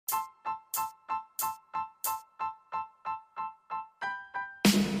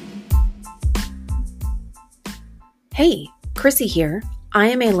Hey, Chrissy here. I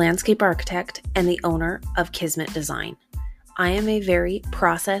am a landscape architect and the owner of Kismet Design. I am a very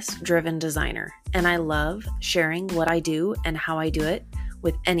process-driven designer, and I love sharing what I do and how I do it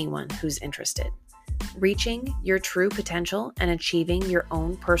with anyone who's interested. Reaching your true potential and achieving your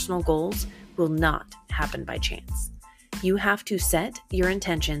own personal goals will not happen by chance. You have to set your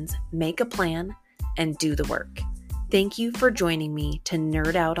intentions, make a plan, and do the work. Thank you for joining me to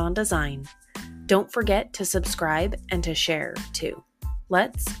nerd out on design. Don't forget to subscribe and to share too.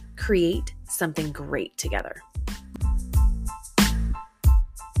 Let's create something great together.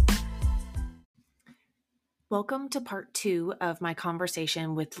 Welcome to part 2 of my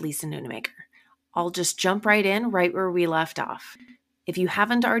conversation with Lisa Nunamaker. I'll just jump right in right where we left off. If you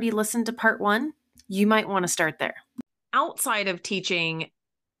haven't already listened to part 1, you might want to start there. Outside of teaching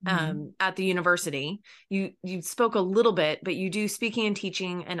at the university, you spoke a little bit, but you do speaking and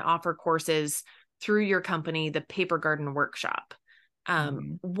teaching and offer courses through your company, the Paper Garden Workshop.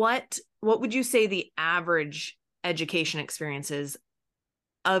 What would you say the average education experiences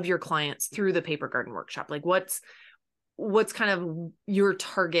of your clients through the Paper Garden Workshop? Like what's kind of your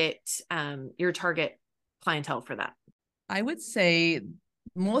target clientele for that? I would say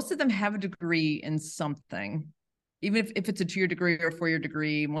most of them have a degree in something. Even if it's a 2-year degree or a 4-year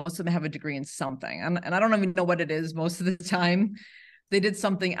degree, most of them have a degree in something. And I don't even know what it is most of the time. They did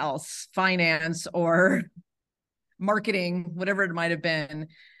something else, finance or marketing, whatever it might have been.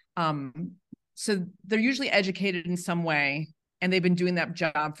 So they're usually educated in some way, and they've been doing that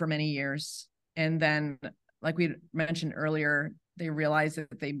job for many years. And then, like we mentioned earlier, they realize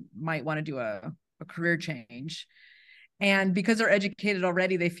that they might want to do a career change. And because they're educated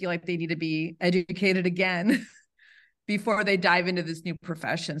already, they feel like they need to be educated again before they dive into this new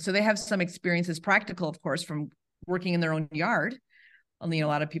profession. So they have some experiences, practical, of course, from working in their own yard. Only a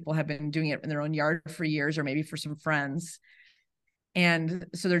lot of people have been doing it in their own yard for years, or maybe for some friends. And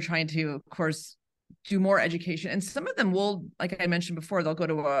so they're trying to, of course, do more education. And some of them will, like I mentioned before, they'll go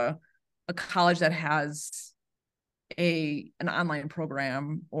to a college that has an online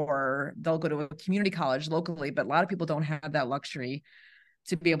program, or they'll go to a community college locally. But a lot of people don't have that luxury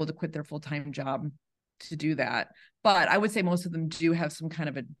to be able to quit their full-time job to do that. But I would say most of them do have some kind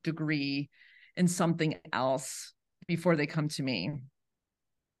of a degree in something else before they come to me.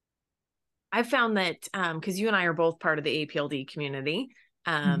 I've found that because you and I are both part of the APLD community,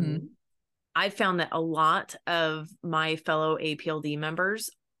 I found that a lot of my fellow APLD members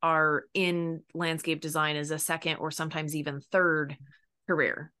are in landscape design as a second or sometimes even third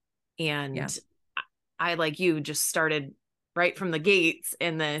career. And I, like you, just started right from the gates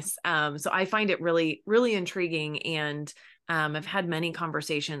in this. So I find it really, really intriguing. And I've had many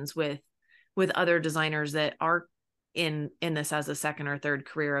conversations with other designers that are in this as a second or third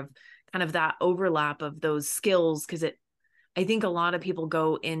career, of kind of that overlap of those skills. Because I think a lot of people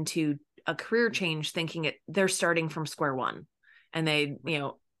go into a career change thinking they're starting from square one. And they,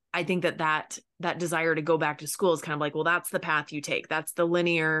 I think that desire to go back to school is kind of like, well, that's the path you take. That's the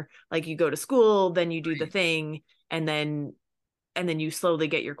linear, like you go to school, then you do the thing, and then you slowly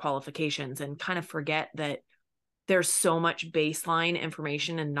get your qualifications, and kind of forget that there's so much baseline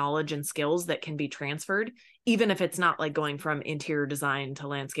information and knowledge and skills that can be transferred, even if it's not like going from interior design to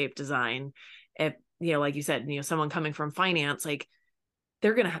landscape design. If, like you said, someone coming from finance, like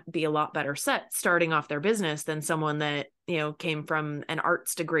they're going to be a lot better set starting off their business than someone that, came from an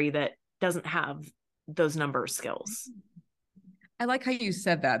arts degree that doesn't have those number skills. I like how you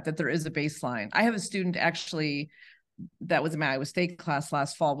said that there is a baseline. I have a student actually that was in my Iowa State class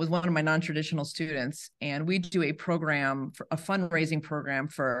last fall, was one of my non-traditional students. And we do a program, a fundraising program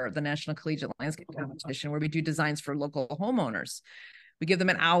for the National Collegiate Landscape Competition, where we do designs for local homeowners. We give them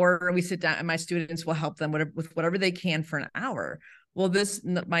an hour and we sit down, and my students will help them with whatever they can for an hour. Well,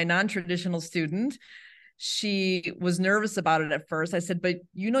 my non-traditional student, she was nervous about it at first. I said, but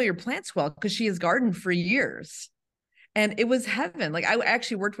your plants well, because she has gardened for years. And it was heaven. Like, I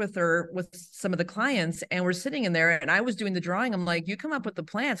actually worked with her with some of the clients, and we're sitting in there, and I was doing the drawing. I'm like, you come up with the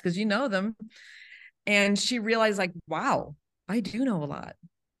plants because you know them. And she realized, like, wow, I do know a lot.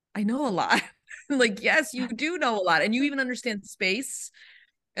 I know a lot. Like, yes, you do know a lot. And you even understand space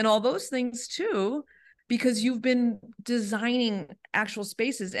and all those things too, because you've been designing actual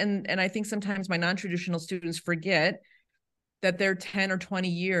spaces. And I think sometimes my non-traditional students forget that their 10 or 20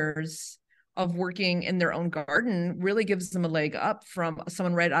 years of working in their own garden really gives them a leg up from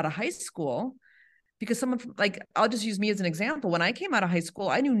someone right out of high school. Because someone, like, I'll just use me as an example. When I came out of high school,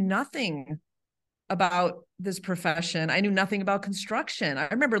 I knew nothing about this profession. I knew nothing about construction. I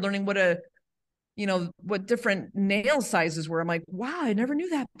remember learning what different nail sizes were. I'm like, wow, I never knew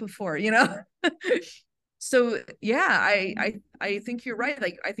that before, So yeah, I think you're right.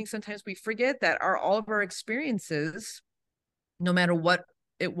 Like I think sometimes we forget that all of our experiences, no matter what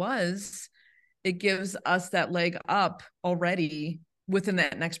it was, it gives us that leg up already within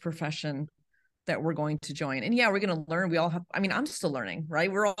that next profession that we're going to join. And yeah, we're going to learn. We all have, I mean, I'm still learning,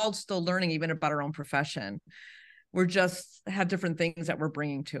 right? We're all still learning even about our own profession. We're just have different things that we're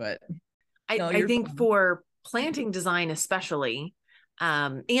bringing to it. No, I you're think fine. for planting design, especially,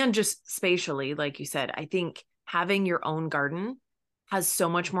 and just spatially, like you said, I think having your own garden has so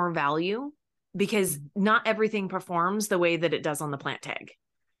much more value because not everything performs the way that it does on the plant tag.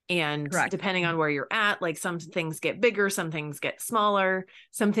 And Correct. depending on where you're at, like some things get bigger, some things get smaller,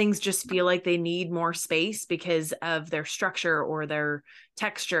 some things just feel like they need more space because of their structure or their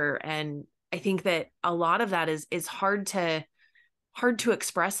texture. And I think that a lot of that is hard to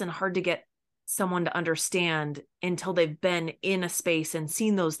express and hard to get someone to understand until they've been in a space and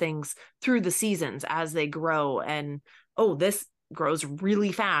seen those things through the seasons as they grow. And oh, this grows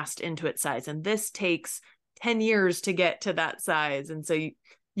really fast into its size, and this takes 10 years to get to that size. And so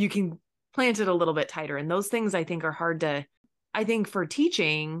you can plant it a little bit tighter. And those things I think are hard to, I think for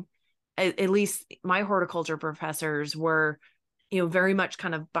teaching, at least my horticulture professors were, very much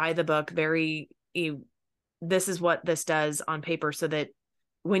kind of by the book, very, this is what this does on paper, so that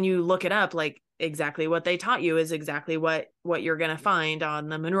when you look it up, like exactly what they taught you is exactly what you're going to find on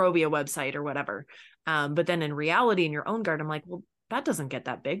the Monrovia website or whatever. But then in reality, in your own garden, I'm like, well, that doesn't get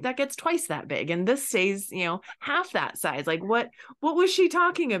that big. That gets twice that big. And this stays, half that size. Like what was she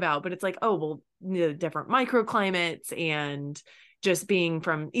talking about? But it's like, oh, well, different microclimates and just being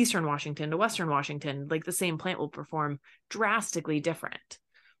from Eastern Washington to Western Washington, like the same plant will perform drastically different.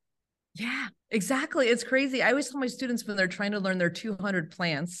 Yeah, exactly. It's crazy. I always tell my students when they're trying to learn their 200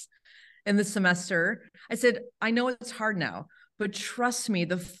 plants in the semester, I said, I know it's hard now, but trust me,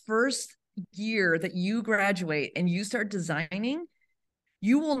 the first year that you graduate and you start designing,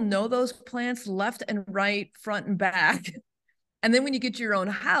 you will know those plants left and right, front and back. And then when you get to your own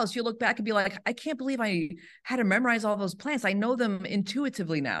house, you look back and be like, I can't believe I had to memorize all those plants. I know them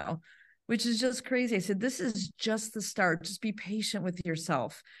intuitively now, which is just crazy. I said, this is just the start. Just be patient with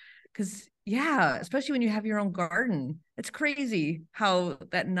yourself. Because, yeah, especially when you have your own garden, it's crazy how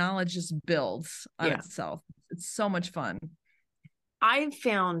that knowledge just builds on itself. It's so much fun. I've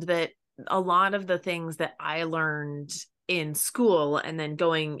found that a lot of the things that I learned in school and then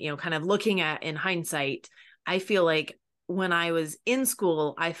going, kind of looking at in hindsight, I feel like when I was in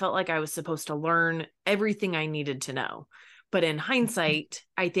school, I felt like I was supposed to learn everything I needed to know. But in hindsight,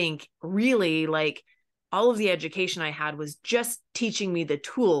 I think really like all of the education I had was just teaching me the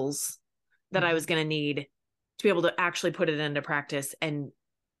tools that I was going to need to be able to actually put it into practice and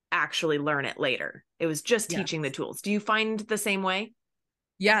actually learn it later. It was just teaching the tools. Do you find the same way?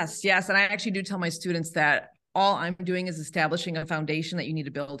 Yes. And I actually do tell my students that all I'm doing is establishing a foundation that you need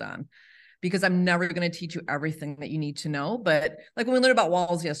to build on, because I'm never going to teach you everything that you need to know. But like when we learned about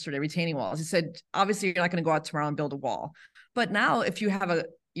walls yesterday, retaining walls, I said, obviously you're not going to go out tomorrow and build a wall. But now if you have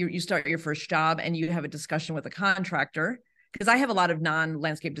you start your first job and you have a discussion with a contractor, because I have a lot of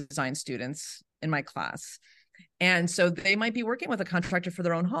non-landscape design students in my class. And so they might be working with a contractor for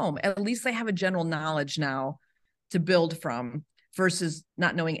their own home. At least they have a general knowledge now to build from versus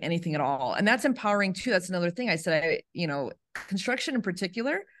not knowing anything at all. And that's empowering too. That's another thing I said, construction in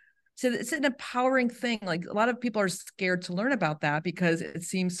particular. So it's an empowering thing. Like a lot of people are scared to learn about that because it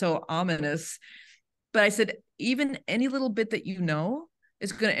seems so ominous. But I said, even any little bit that you know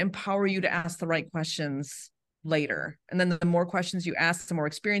is going to empower you to ask the right questions later. And then the more questions you ask, the more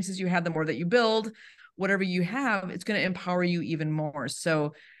experiences you have, the more that you build, whatever you have, it's going to empower you even more.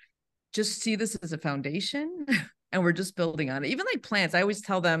 So just see this as a foundation and we're just building on it. Even like plants, I always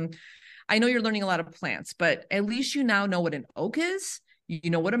tell them, I know you're learning a lot of plants, but at least you now know what an oak is. You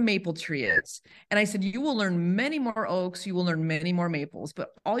know what a maple tree is. And I said, you will learn many more oaks. You will learn many more maples, but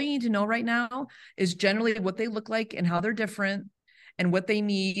all you need to know right now is generally what they look like and how they're different and what they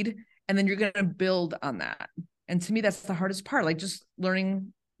need. And then you're going to build on that. And to me, that's the hardest part, like just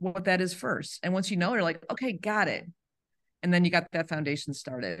learning what that is first. And once you know, you're like, okay, got it. And then you got that foundation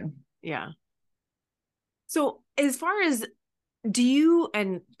started. Yeah. So as far as do you,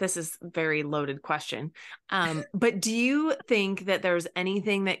 and this is a very loaded question, but do you think that there's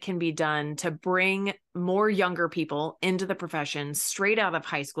anything that can be done to bring more younger people into the profession straight out of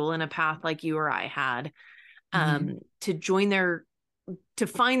high school in a path like you or I had, to join to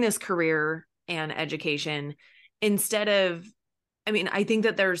find this career and education instead of, I mean, I think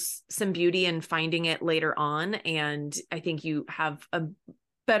that there's some beauty in finding it later on. And I think you have a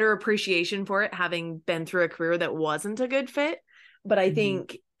better appreciation for it having been through a career that wasn't a good fit. But I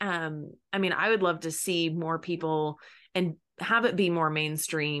think I mean, I would love to see more people and have it be more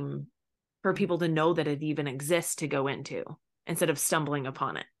mainstream for people to know that it even exists to go into instead of stumbling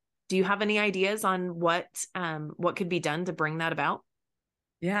upon it. Do you have any ideas on what could be done to bring that about?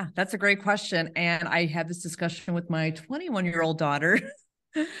 Yeah, that's a great question. And I had this discussion with my 21-year-old daughter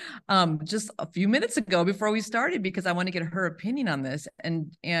just a few minutes ago before we started, because I want to get her opinion on this.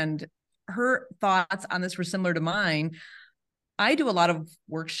 And her thoughts on this were similar to mine. I do a lot of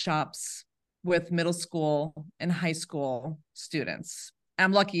workshops with middle school and high school students.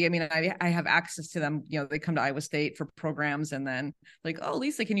 I'm lucky. I mean, I have access to them. You know, they come to Iowa State for programs, and then like, oh,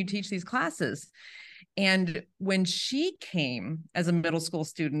 Lisa, can you teach these classes? And when she came as a middle school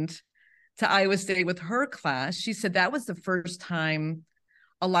student to Iowa State with her class, she said that was the first time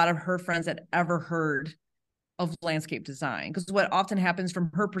a lot of her friends had ever heard of landscape design. Because what often happens from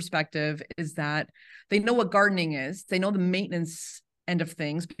her perspective is that they know what gardening is, they know the maintenance end of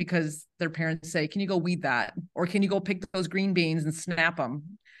things because their parents say, can you go weed that? Or can you go pick those green beans and snap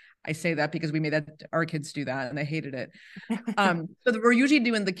them? I say that because we made that our kids do that and they hated it. So we're usually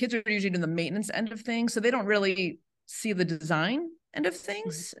doing, the kids are usually doing the maintenance end of things. So they don't really see the design end of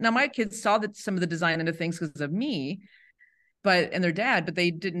things. Now my kids saw that some of the design end of things because of me, and their dad, but they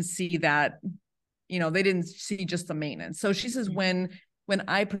didn't see that, you know, they didn't see just the maintenance. So she says, when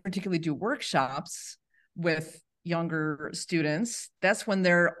I particularly do workshops with younger students, that's when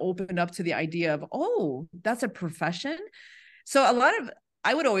they're opened up to the idea of, oh, that's a profession. So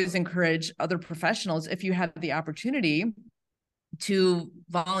I would always encourage other professionals, if you have the opportunity, to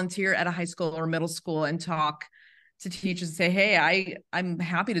volunteer at a high school or middle school and talk to teachers and say, hey, I'm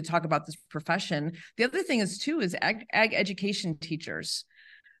happy to talk about this profession. The other thing is too, is ag education teachers.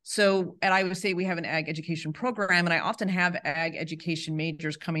 So at Iowa State, we have an ag education program, and I often have ag education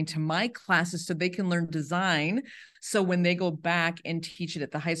majors coming to my classes so they can learn design. So when they go back and teach it at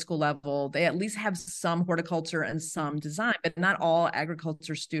the high school level, they at least have some horticulture and some design, but not all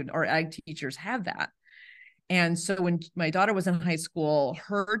agriculture student or ag teachers have that. And so when my daughter was in high school,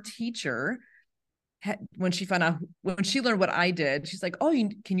 her teacher, when she learned what I did, she's like, oh,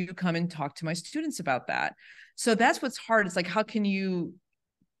 can you come and talk to my students about that? So that's what's hard. It's like, how can you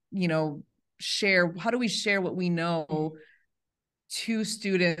how do we share what we know to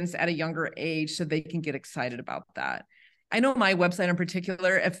students at a younger age so they can get excited about that? I know my website in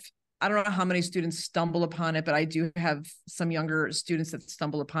particular, I don't know how many students stumble upon it, but I do have some younger students that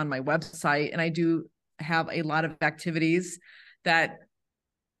stumble upon my website, and I do have a lot of activities that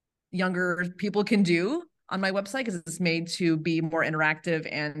younger people can do on my website because it's made to be more interactive,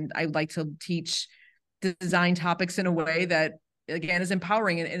 and I like to teach design topics in a way that, again, is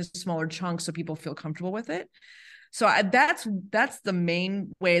empowering in a smaller chunk so people feel comfortable with it. So that's the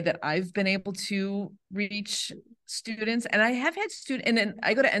main way that I've been able to reach students. And I have had students, and then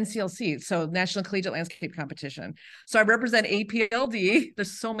I go to NCLC, so National Collegiate Landscape Competition. So I represent APLD.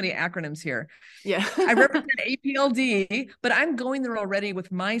 There's so many acronyms here. Yeah. I represent APLD, but I'm going there already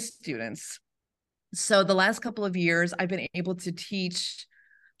with my students. So the last couple of years, I've been able to teach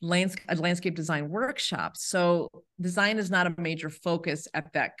a landscape design workshop. So design is not a major focus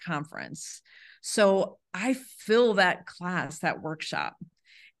at that conference. So I fill that class, that workshop,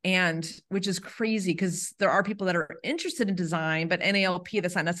 and which is crazy because there are people that are interested in design, but NALP,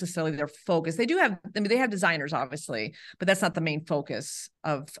 that's not necessarily their focus. They do have, I mean, they have designers, obviously, but that's not the main focus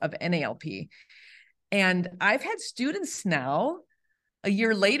of NALP. And I've had students now a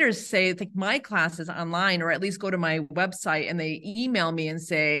year later say, like, my class is online, or at least go to my website, and they email me and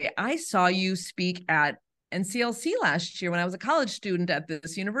say, I saw you speak at NCLC last year when I was a college student at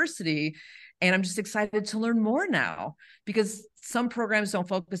this university, and I'm just excited to learn more now, because some programs don't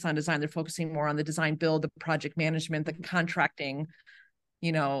focus on design. They're focusing more on the design build, the project management, the contracting,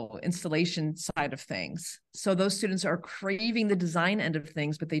 installation side of things. So those students are craving the design end of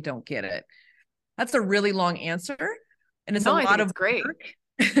things, but they don't get it. That's a really long answer. And it's a lot of great.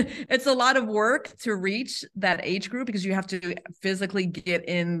 It's a lot of work to reach that age group, because you have to physically get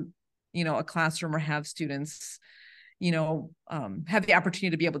in, a classroom or have students, have the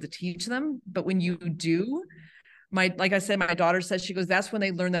opportunity to be able to teach them. But when you do, like I said, my daughter says, she goes, that's when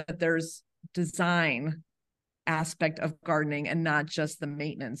they learn that there's design aspect of gardening and not just the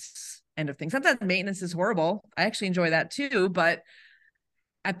maintenance end of things. Not that maintenance is horrible. I actually enjoy that too, but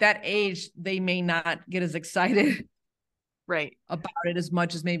at that age, they may not get as excited right about it as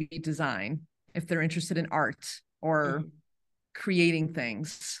much as maybe design, if they're interested in art or creating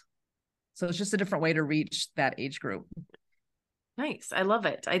things. So it's just a different way to reach that age group. Nice. I love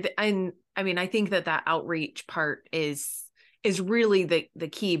it. I mean, I think that outreach part is is really the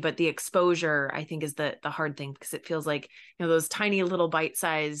key, but the exposure I think is the hard thing, because it feels like, those tiny little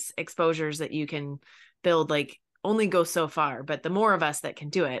bite-sized exposures that you can build like only go so far, but the more of us that can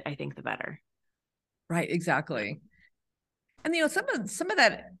do it, I think the better. Right, exactly. And some of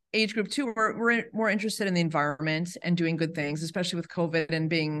that age group too, we're more interested in the environment and doing good things, especially with COVID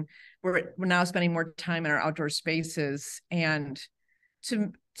and we're now spending more time in our outdoor spaces, and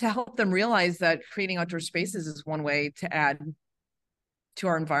to help them realize that creating outdoor spaces is one way to add to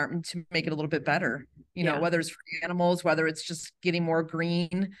our environment to make it a little bit better. Whether it's for animals, whether it's just getting more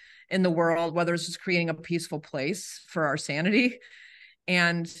green in the world, whether it's just creating a peaceful place for our sanity.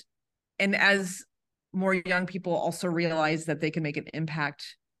 And as more young people also realize that they can make an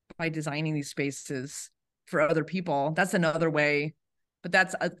impact by designing these spaces for other people, that's another way. But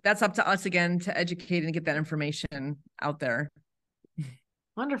that's up to us again to educate and get that information out there.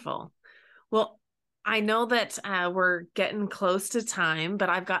 Wonderful. Well, I know that we're getting close to time, but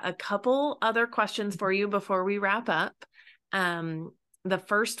I've got a couple other questions for you before we wrap up. The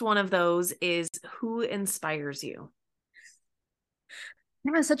first one of those is, who inspires you?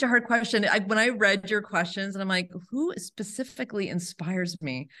 That's such a hard question. When I read your questions, and I'm like, who specifically inspires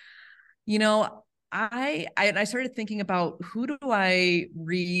me? I started thinking about, who do I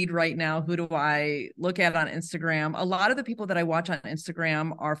read right now? Who do I look at on Instagram? A lot of the people that I watch on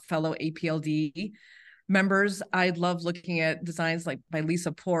Instagram are fellow APLD members. I love looking at designs like by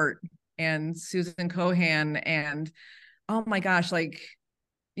Lisa Port and Susan Cohan. And oh my gosh, I'm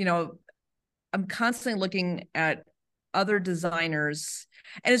constantly looking at other designers,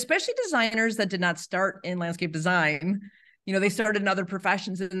 and especially designers that did not start in landscape design. They started in other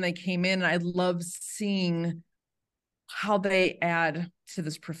professions and they came in, and I love seeing how they add to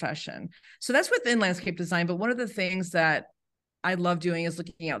this profession. So that's within landscape design. But one of the things that I love doing is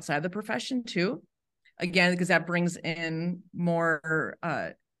looking outside the profession too. Again, because that brings in more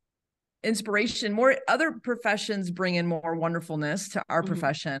inspiration. More other professions bring in more wonderfulness to our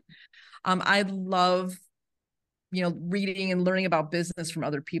profession. I love, reading and learning about business from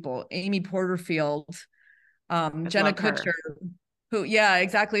other people. Amy Porterfield, Jenna Kutcher, who, yeah,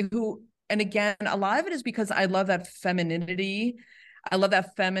 exactly. And again, a lot of it is because I love that femininity. I love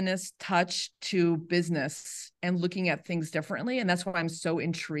that feminist touch to business and looking at things differently. And that's why I'm so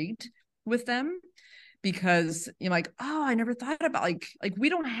intrigued with them, because you're like, oh, I never thought about like we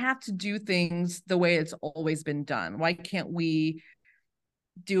don't have to do things the way it's always been done. Why can't we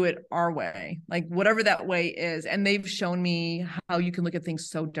do it our way? Like whatever that way is. And they've shown me how you can look at things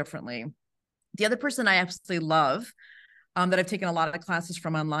so differently. The other person I absolutely love, that I've taken a lot of classes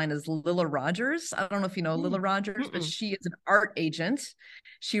from online, is Lilla Rogers. I don't know if you know Lilla Rogers, but she is an art agent.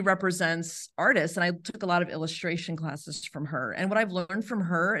 She represents artists, and I took a lot of illustration classes from her. And what I've learned from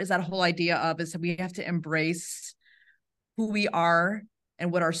her is that whole idea of is that we have to embrace who we are and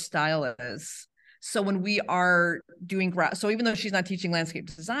what our style is. So when we are doing so even though she's not teaching landscape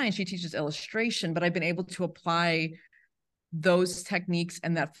design, she teaches illustration, but I've been able to apply those techniques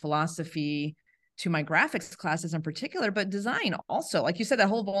and that philosophy to my graphics classes in particular, but design also. Like you said, that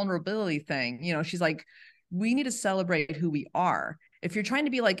whole vulnerability thing, she's like, we need to celebrate who we are. If you're trying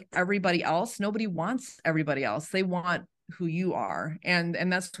to be like everybody else, nobody wants everybody else. They want who you are. And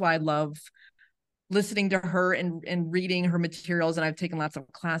that's why I love listening to her and reading her materials. And I've taken lots of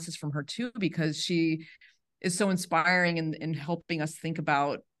classes from her too, because she is so inspiring in helping us think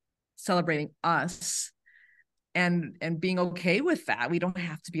about celebrating us and being okay with that. We don't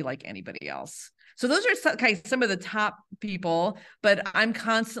have to be like anybody else. So those are some of the top people, but I'm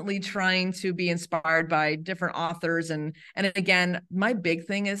constantly trying to be inspired by different authors. And again, my big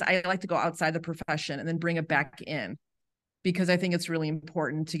thing is I like to go outside the profession and then bring it back in, because I think it's really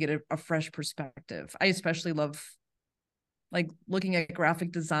important to get a fresh perspective. I especially love like looking at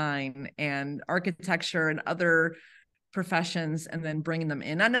graphic design and architecture and other professions and then bringing them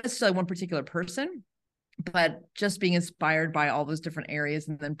in, not necessarily one particular person, but just being inspired by all those different areas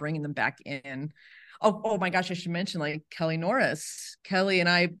and then bringing them back in. Oh my gosh, I should mention like Kelly Norris. Kelly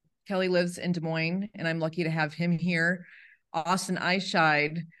lives in Des Moines, and I'm lucky to have him here. Austin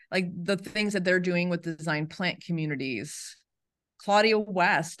Eyeshide, like the things that they're doing with design plant communities. Claudia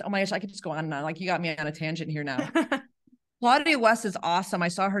West. Oh my gosh, I could just go on and on. Like you got me on a tangent here now. Claudia West is awesome. I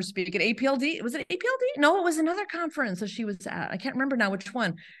saw her speak at APLD. Was it APLD? No, it was another conference that she was at. I can't remember now which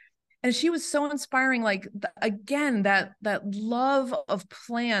one. And she was so inspiring. Like again, that love of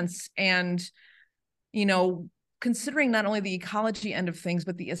plants and, considering not only the ecology end of things,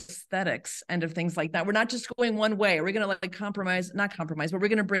 but the aesthetics end of things like that. We're not just going one way. We're going to not compromise, but we're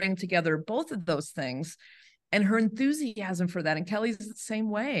going to bring together both of those things. And her enthusiasm for that. And Kelly's the same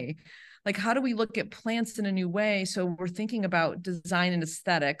way. Like, how do we look at plants in a new way? So we're thinking about design and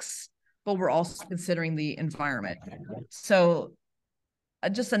aesthetics, but we're also considering the environment. So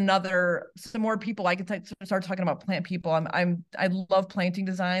just some more people I can start talking about plant people. I love planting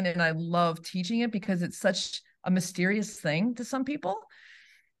design and I love teaching it because it's such a mysterious thing to some people.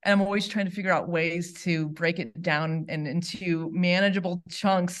 And I'm always trying to figure out ways to break it down and into manageable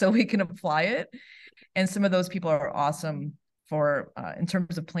chunks so we can apply it. And some of those people are awesome for in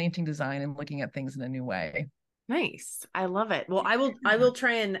terms of planting design and looking at things in a new way. Nice. I love it. Well, I will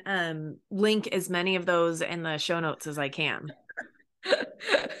try and link as many of those in the show notes as I can.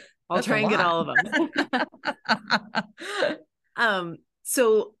 I'll That's try and get all of them.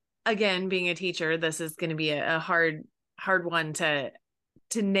 So again, being a teacher, this is going to be a hard one to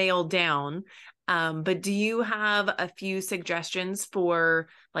nail down. But do you have a few suggestions for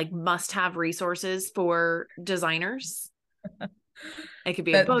like must-have resources for designers? It could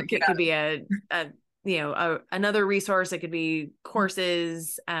be a book, it could be a another resource, it could be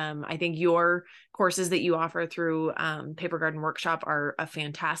courses. I think your courses that you offer through Paper Garden Workshop are a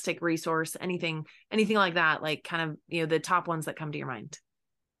fantastic resource. Anything like that, like kind of the top ones that come to your mind.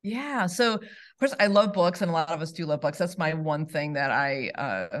 Yeah. So of course I love books and a lot of us do love books. That's my one thing that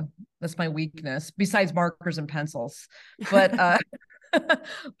that's my weakness besides markers and pencils. But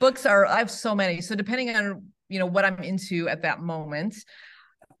books I have so many. So depending on, what I'm into at that moment,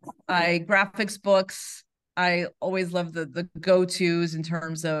 graphics books, I always love the go-tos in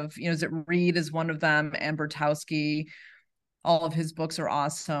terms of, is it Reed is one of them, and Bertowski. All of his books are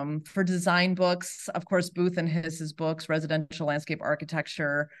awesome. For design books, of course, Booth and his books, Residential Landscape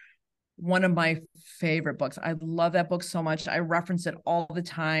Architecture, one of my favorite books. I love that book so much. I reference it all the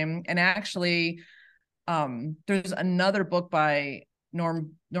time. And actually, there's another book by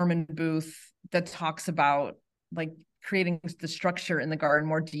Norman Booth that talks about like creating the structure in the garden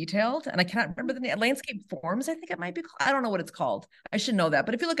more detailed. And I cannot remember the name. Landscape Forms, I think it might be called. I don't know what it's called. I should know that.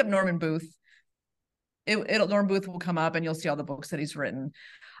 But if you look up Norman Booth, Norman Booth will come up and you'll see all the books that he's written.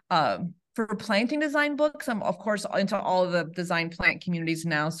 For planting design books, I'm of course into all of the design plant communities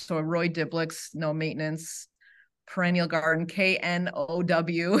now. So Roy Diblick's No Maintenance Perennial Garden,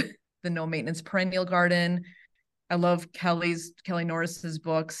 KNOW, the No Maintenance Perennial Garden. I love Kelly Norris's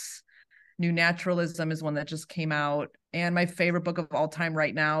books. New Naturalism is one that just came out. And my favorite book of all time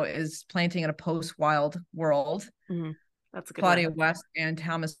right now is Planting in a Post-Wild World. Mm-hmm. That's a good Claudia one. West and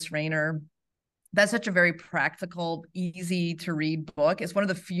Thomas Rayner. That's such a very practical, easy to read book. It's one of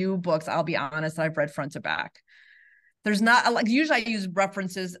the few books, I'll be honest, I've read front to back. There's not like, usually I use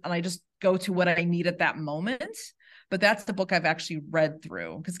references and I just go to what I need at that moment. But that's the book I've actually read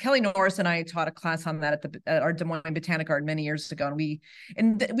through, because Kelly Norris and I taught a class on that at our Des Moines Botanic Garden many years ago.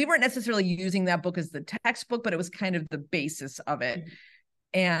 And we weren't necessarily using that book as the textbook, but it was kind of the basis of it. Mm-hmm.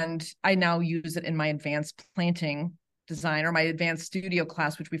 And I now use it in my advanced planting design or my advanced studio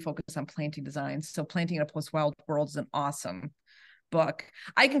class, which we focus on planting design. So Planting in a Post-Wild World is an awesome book.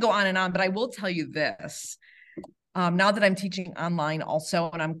 I can go on and on, but I will tell you this. Now that I'm teaching online also,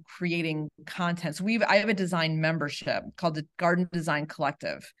 and I'm creating content. So I have a design membership called the Garden Design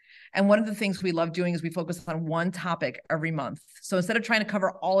Collective. And one of the things we love doing is we focus on one topic every month. So instead of trying to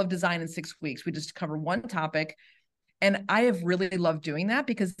cover all of design in 6 weeks, we just cover one topic. And I have really loved doing that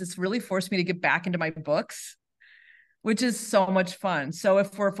because it's really forced me to get back into my books, which is so much fun. So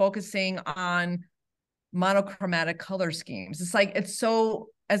if we're focusing on monochromatic color schemes, it's so,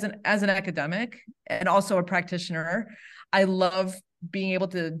 as an academic and also a practitioner, I love being able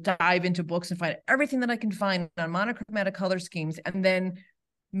to dive into books and find everything that I can find on monochromatic color schemes and then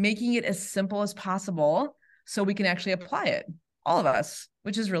making it as simple as possible so we can actually apply it, all of us,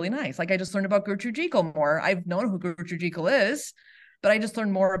 which is really nice. Like I just learned about Gertrude Jekyll more. I've known who Gertrude Jekyll is, but I just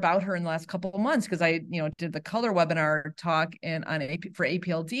learned more about her in the last couple of months because I, did the color webinar talk for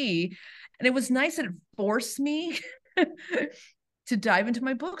APLD, and it was nice that it forced me to dive into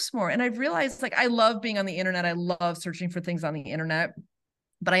my books more. And I've realized I love being on the internet. I love searching for things on the internet,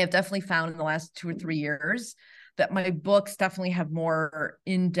 but I have definitely found in the last 2 or 3 years that my books definitely have more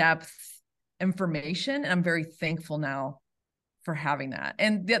in-depth information. And I'm very thankful now for having that.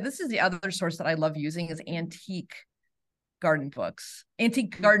 And this is the other source that I love using is antique garden books,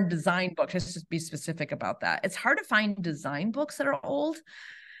 antique garden design books. Let's just be specific about that. It's hard to find design books that are old.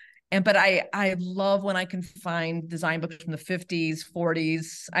 But I love when I can find design books from the 50s,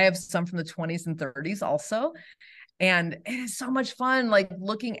 40s. I have some from the 20s and 30s also. And it is so much fun,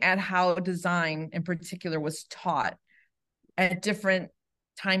 looking at how design in particular was taught at different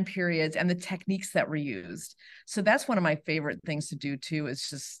time periods and the techniques that were used. So that's one of my favorite things to do too, is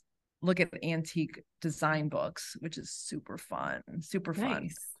just look at antique design books, which is super fun, super fun.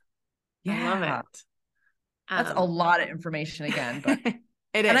 Nice. I love Yeah. it. That's a lot of information again, but it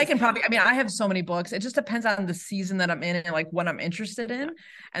and is. I can probably, I mean, I have so many books. It just depends on the season that I'm in and like what I'm interested in. Yeah.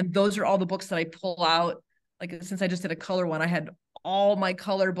 And those are all the books that I pull out. Like since I just did a color one, I had all my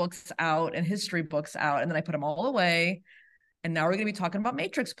color books out and history books out, and then I put them all away. And now we're going to be talking about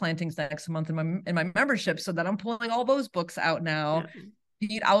matrix plantings next month in my membership. So that I'm pulling all those books out now. Yeah.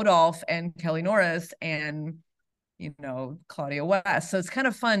 Pete Outolf and Kelly Norris and Claudia West. So it's kind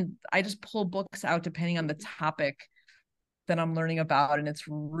of fun. I just pull books out depending on the topic that I'm learning about, and it's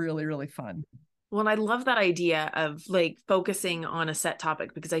really, really fun. Well, and I love that idea of like focusing on a set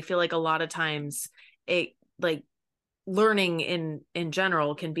topic, because I feel like a lot of times it like learning in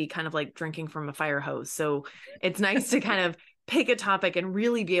general can be kind of like drinking from a fire hose. So it's nice to kind of pick a topic and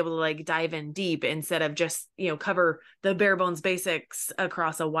really be able to like dive in deep instead of just, cover the bare bones basics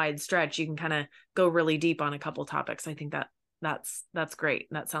across a wide stretch. You can kind of go really deep on a couple topics. I think that's great.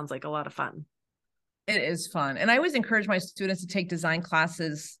 That sounds like a lot of fun. It is fun. And I always encourage my students to take design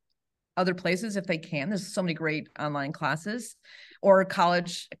classes other places if they can. There's so many great online classes or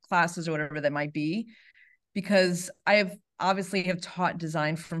college classes or whatever that might be, because I have obviously have taught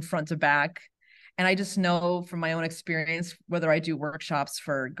design from front to back. And I just know from my own experience, whether I do workshops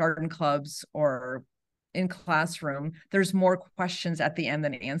for garden clubs or in classroom, there's more questions at the end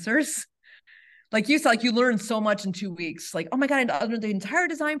than answers. Like you said, like you learn so much in 2 weeks. Like, oh my God, I learned the entire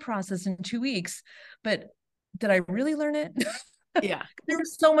design process in 2 weeks. But did I really learn it? Yeah. There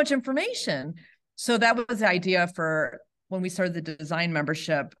was so much information. So that was the idea for when we started the design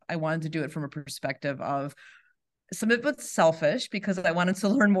membership. I wanted to do it from a perspective of some of it was selfish because I wanted to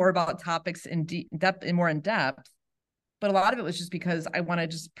learn more about topics in depth and more in depth. But a lot of it was just because I want to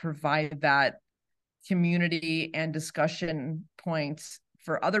just provide that community and discussion points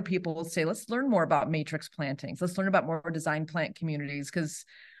for other people to say, let's learn more about matrix plantings. Let's learn about more design plant communities. Because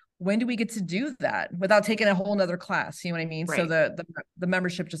when do we get to do that without taking a whole nother class? You know what I mean? Right. So the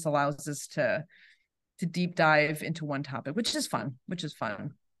membership just allows us to deep dive into one topic, which is fun.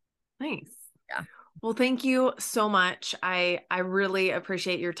 Nice. Yeah. Well, thank you so much. I really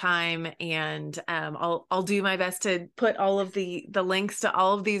appreciate your time, and I'll do my best to put all of the links to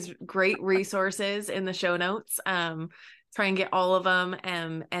all of these great resources in the show notes. Try and get all of them,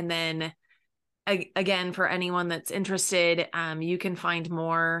 and then again, for anyone that's interested, you can find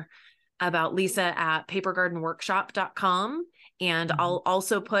more about Lisa at papergardenworkshop.com. And I'll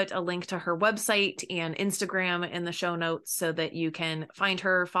also put a link to her website and Instagram in the show notes so that you can find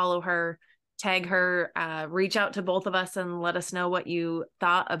her, follow her, tag her, reach out to both of us and let us know what you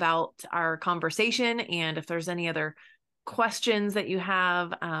thought about our conversation. And if there's any other questions that you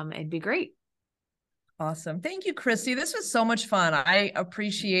have, it'd be great. Awesome. Thank you, Christy. This was so much fun. I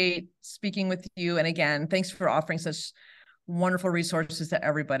appreciate speaking with you. And again, thanks for offering such wonderful resources to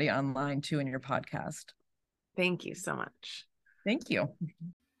everybody online too in your podcast. Thank you so much. Thank you.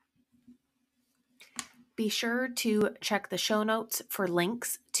 Be sure to check the show notes for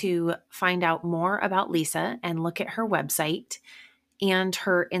links to find out more about Lisa and look at her website and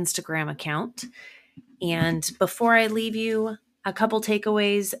her Instagram account. And before I leave you, a couple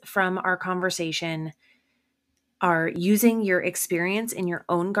takeaways from our conversation are using your experience in your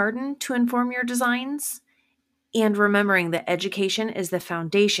own garden to inform your designs, and remembering that education is the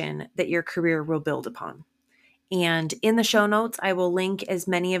foundation that your career will build upon. And in the show notes, I will link as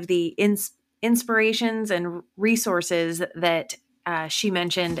many of the inspirations and resources that she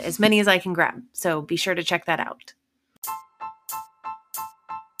mentioned, as many as I can grab. So be sure to check that out.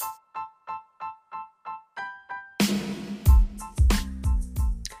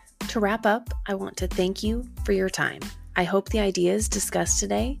 To wrap up, I want to thank you for your time. I hope the ideas discussed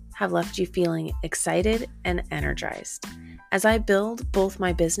today have left you feeling excited and energized. As I build both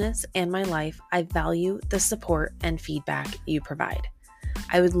my business and my life, I value the support and feedback you provide.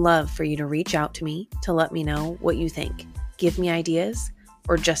 I would love for you to reach out to me to let me know what you think, give me ideas,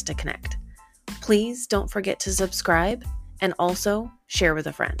 or just to connect. Please don't forget to subscribe and also share with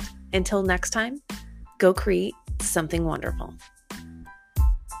a friend. Until next time, go create something wonderful.